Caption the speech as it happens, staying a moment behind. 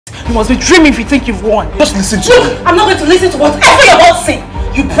You must be dreaming if you think you've won. Just listen to me. I'm not going to listen to whatever you're about to say.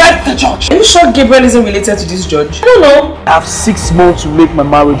 You bribed the judge. Are you sure Gabriel isn't related to this judge? I don't know. I have 6 months to make my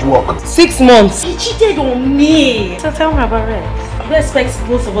marriage work. 6 months? He cheated on me. So tell me about Rex. I expect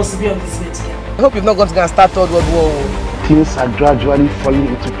both of us to be on this bed together. I hope you've not gone to go and start Third World War. Things are gradually falling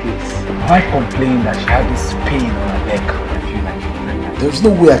into place. Why complain that she had this pain on her neck? I feel like she's pregnant. There's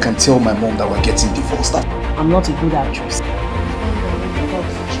no way I can tell my mom that we're getting divorced. I'm not a good actress.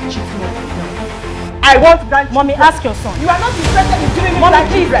 I want that. Mommy, ask your son. You are not interested in giving me Mommy, that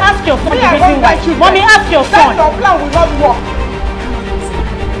please children. ask your son the I reason want why. that children. Mommy, ask your son. That your plan will not work.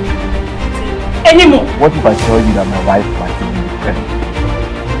 Anymore. What if I tell you that my wife might be pregnant?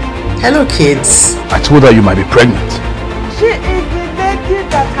 Hello, kids. I told her you might be pregnant. She is the lady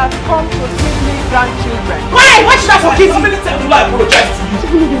that has come to give me grandchildren. Why? Why should I forgive you? How many times will I apologize to you? It's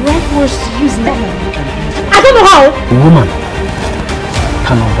really the right words to use now. I don't know how. A woman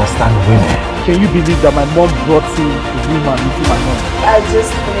can understand women. Can you believe that my mom brought in a woman into my home? I just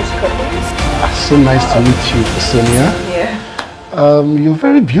finished cooking. So nice to meet you, Sonia. Yeah. You're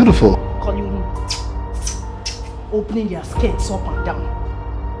very beautiful. Calling you opening their skirts up and down.